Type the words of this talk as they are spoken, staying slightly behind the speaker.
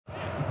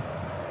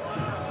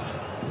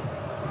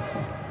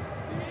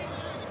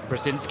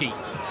Brzezinski.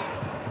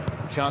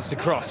 Chance to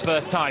cross,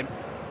 first time.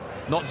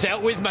 Not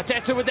dealt with,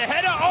 Mateta with the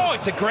header. Oh,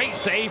 it's a great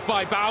save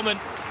by Baumann.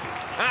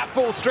 At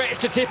full stretch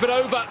to tip it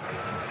over.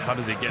 How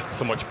does he get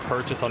so much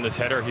purchase on this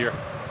header here?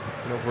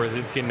 You know,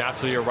 Brzezinski,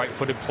 naturally a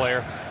right-footed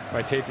player.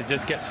 Mateta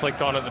just gets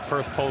flicked on at the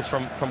first post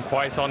from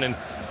Quaison, and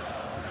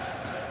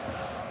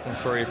I'm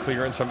sorry, a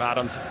clearance from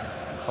Adams.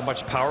 How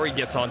much power he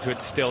gets onto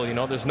it still, you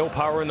know, there's no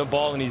power in the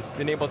ball, and he's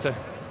been able to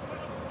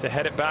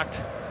head it back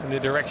in the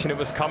direction it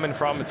was coming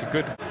from. It's a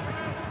good.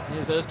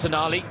 Here's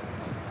Öztunali.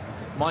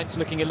 Mainz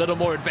looking a little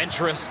more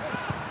adventurous,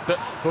 but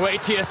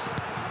Boetius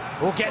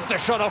gets the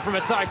shot off from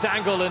a tight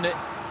angle, and it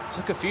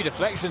took a few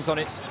deflections on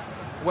its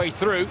way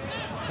through.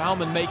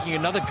 Baumann making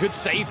another good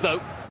save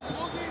though.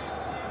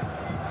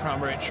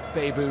 Kramaric,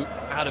 Bebou,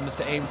 Adams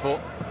to aim for.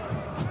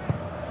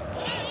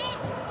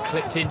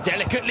 Clipped in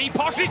delicately,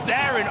 Posch is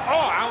there, and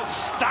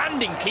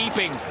outstanding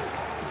keeping.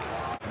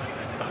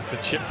 That's a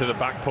chip to the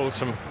back post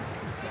from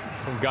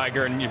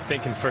Geiger, and you're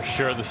thinking for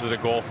sure this is a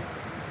goal.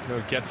 You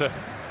know, gets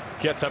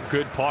up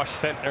good, Posch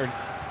centre,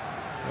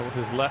 with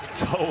his left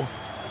toe.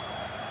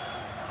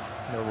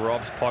 You know,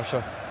 robs Posch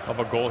of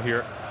a goal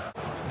here.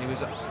 He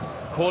was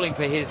calling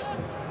for his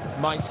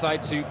Mainz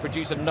side to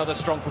produce another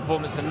strong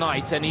performance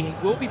tonight, and he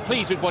will be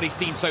pleased with what he's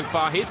seen so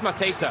far. Here's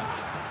Mateta.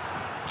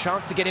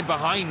 Chance to get in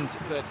behind,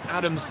 but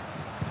Adams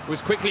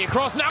was quickly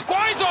across. Now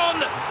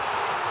Quaison!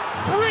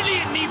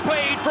 Brilliantly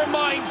played from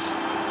Mainz.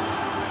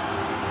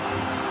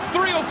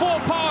 3 or 4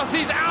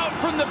 passes out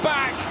from the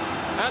back,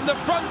 and the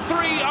front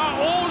three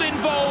are all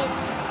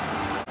involved.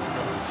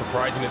 It's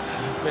surprising, it's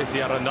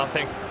basically out of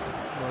nothing.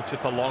 You know, it's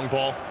just a long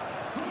ball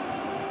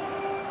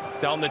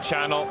down the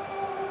channel.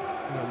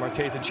 You know,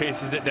 Mateta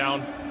chases it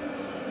down.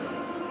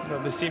 You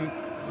know,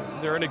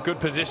 they're in a good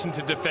position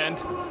to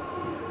defend.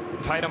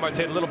 Tight on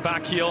Mateta, little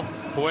back heel.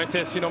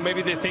 Boetius, you know,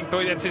 maybe they think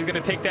Boetius is going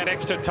to take that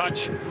extra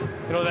touch.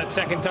 You know, that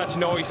second touch.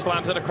 No, he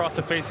slams it across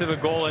the face of the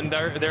goal, and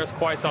there's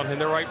Quaison in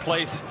the right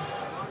place.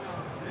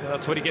 You know,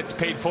 that's what he gets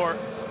paid for.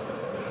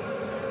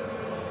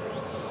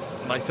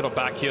 Nice little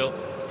back heel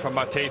from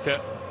Mateta.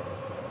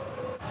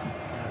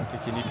 I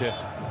think you need to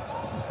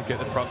get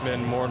the front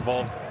men more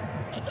involved.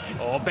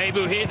 Oh,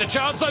 Bebou, here's a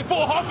chance though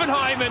for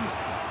Hoffenheim,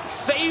 and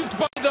saved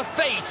by the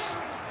face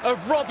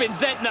of Robin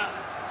Zentner.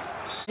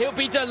 He'll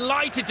be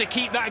delighted to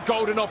keep that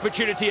golden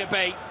opportunity at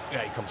bay.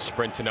 Yeah, he comes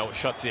sprinting out,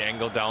 shuts the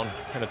angle down,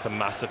 and it's a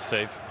massive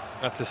save.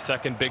 That's the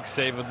second big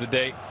save of the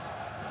day.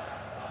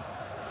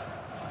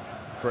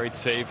 Great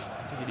save.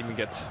 I think it even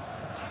gets...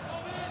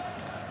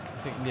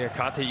 I think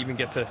Niakate even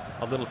gets a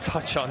little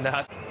touch on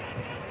that.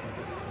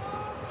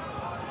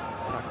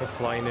 Tackle's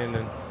flying in,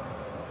 and...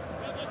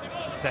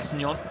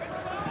 Sessegnon.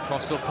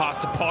 Crossfield pass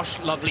to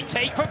Posch. Lovely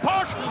take for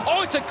Posch.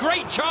 Oh, it's a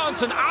great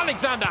chance, and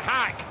Alexander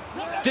Hack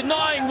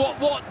denying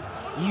what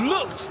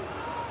looked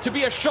to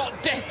be a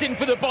shot destined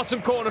for the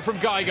bottom corner from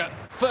Geiger.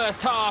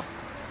 First half,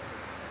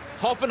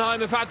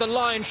 Hoffenheim have had the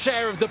lion's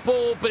share of the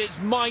ball, but it's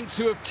Mainz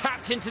who have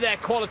tapped into their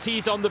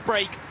qualities on the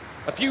break.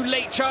 A few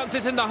late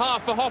chances in the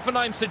half for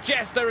Hoffenheim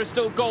suggest there are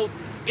still goals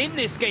in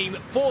this game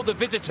for the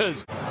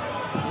visitors.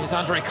 Here's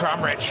Andre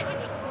Kramaric.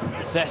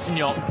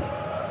 Sessegnon.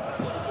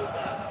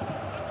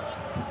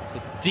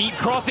 Deep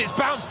cross, it's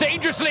bounced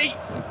dangerously.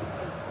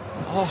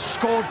 Oh,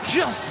 scored,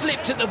 just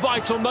slipped at the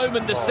vital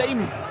moment, the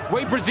same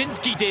way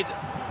Brzezinski did.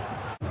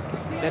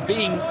 They're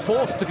being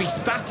forced to be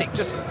static,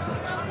 just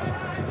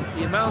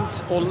the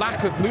amount or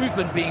lack of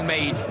movement being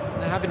made.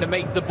 They're having to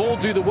make the ball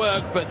do the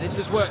work, but this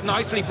has worked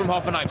nicely from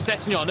Hoffenheim.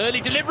 Sessegnon,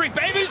 early delivery,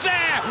 Bebou's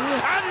there!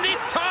 And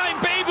this time,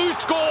 Bebou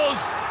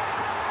scores!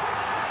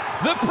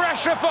 The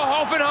pressure for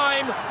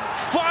Hoffenheim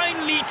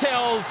finally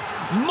tells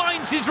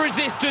Mainz's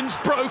resistance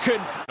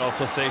broken.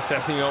 Also say,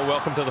 Sessegnon,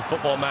 welcome to the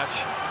football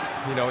match.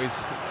 You know,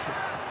 it's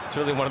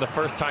really one of the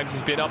first times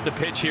he's been up the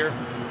pitch here.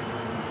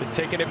 He's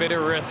taking a bit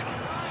of risk.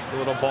 It's a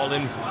little ball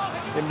in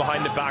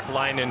behind the back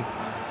line, and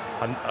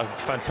a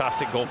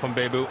fantastic goal from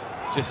Bebou,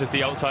 just at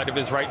the outside of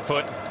his right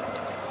foot.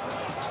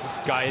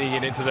 Just guiding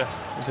it into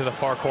the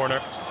far corner.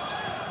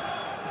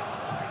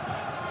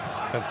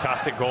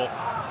 Fantastic goal.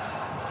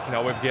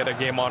 Now we've got a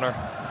game on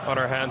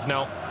our hands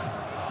now.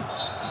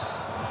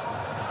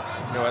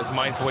 You know, as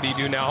Mainz, what do you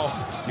do now?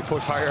 You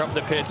push higher up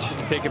the pitch,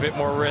 you take a bit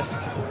more risk.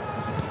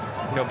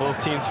 You know, both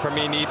teams, for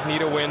me,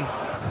 need a win.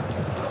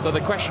 So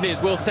the question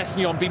is, will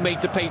Sessegnon be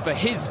made to pay for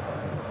his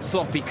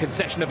sloppy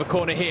concession of a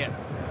corner here?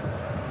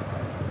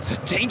 It's a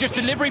dangerous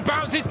delivery,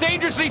 bounces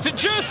dangerously to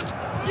Just!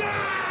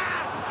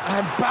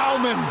 And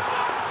Baumann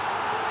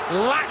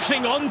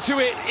latching onto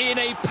it in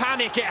a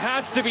panic, it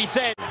has to be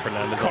said.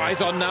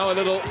 Quaison now a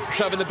little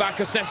shove in the back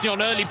of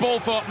Sessegnon. Early ball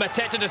for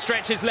Mateta to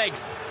stretch his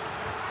legs.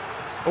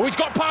 Oh, he's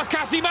got past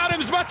Cassim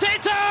Adams.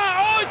 Mateta!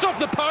 Oh, it's off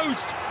the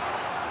post!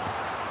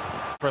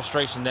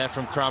 Frustration there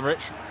from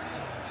Kramaric.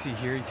 See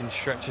here, he can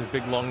stretch his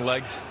big long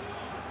legs.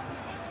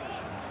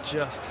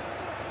 Just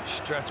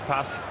stretch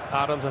past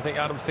Adams. I think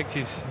Adams thinks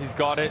he's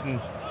got it, and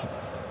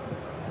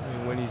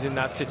when he's in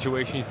that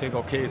situation, you think,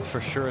 okay, it's for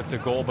sure it's a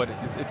goal, but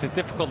it's a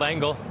difficult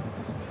angle.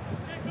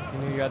 You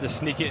know, you either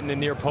sneak it in the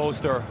near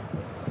post or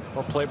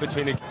play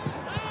between the...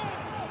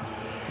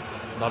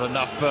 Not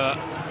enough for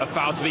a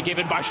foul to be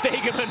given by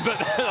Stegemann, but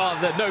there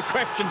are no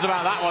questions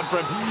about that one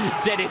from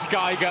Dennis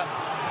Geiger.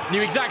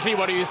 Knew exactly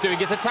what he was doing.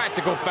 It's a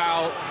tactical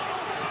foul.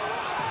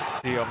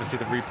 See, obviously,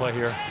 the replay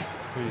here.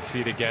 You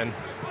see it again.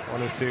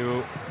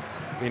 Onusu,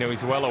 you know,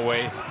 he's well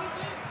away.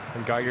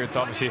 And Geiger, it's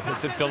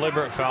a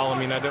deliberate foul. I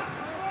mean,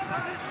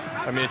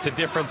 it's a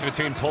difference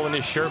between pulling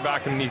his shirt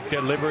back and he's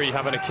deliberately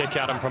having a kick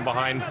at him from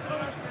behind.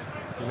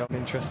 You know,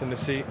 interesting to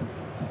see.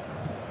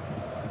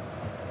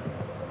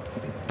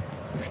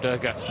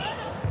 Sturger.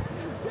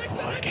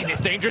 Oh, again,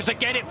 it's dangerous.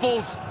 Again, it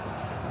falls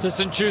to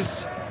St.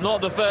 Just. Not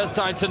the first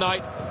time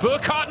tonight.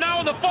 Burkhardt now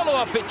on the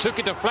follow-up. It took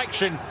a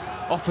deflection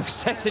off of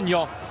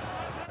Sessegnon.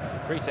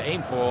 3 to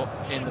aim for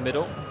in the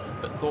middle,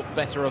 but thought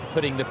better of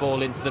putting the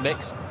ball into the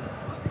mix.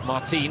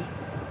 Martin,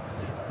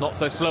 not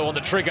so slow on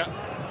the trigger.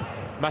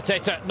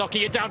 Mateta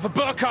knocking it down for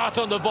Burkhardt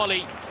on the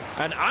volley.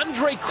 And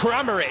Andre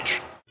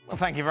Kramaric. Well,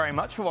 thank you very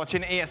much for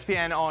watching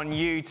ESPN on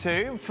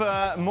YouTube.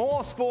 For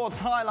more sports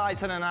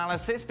highlights and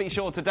analysis, be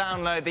sure to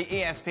download the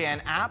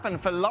ESPN app.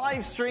 And for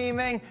live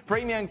streaming,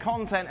 premium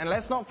content, and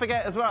let's not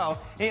forget as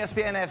well,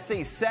 ESPN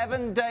FC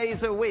 7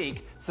 days a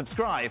week.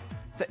 Subscribe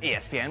to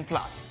ESPN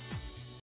Plus.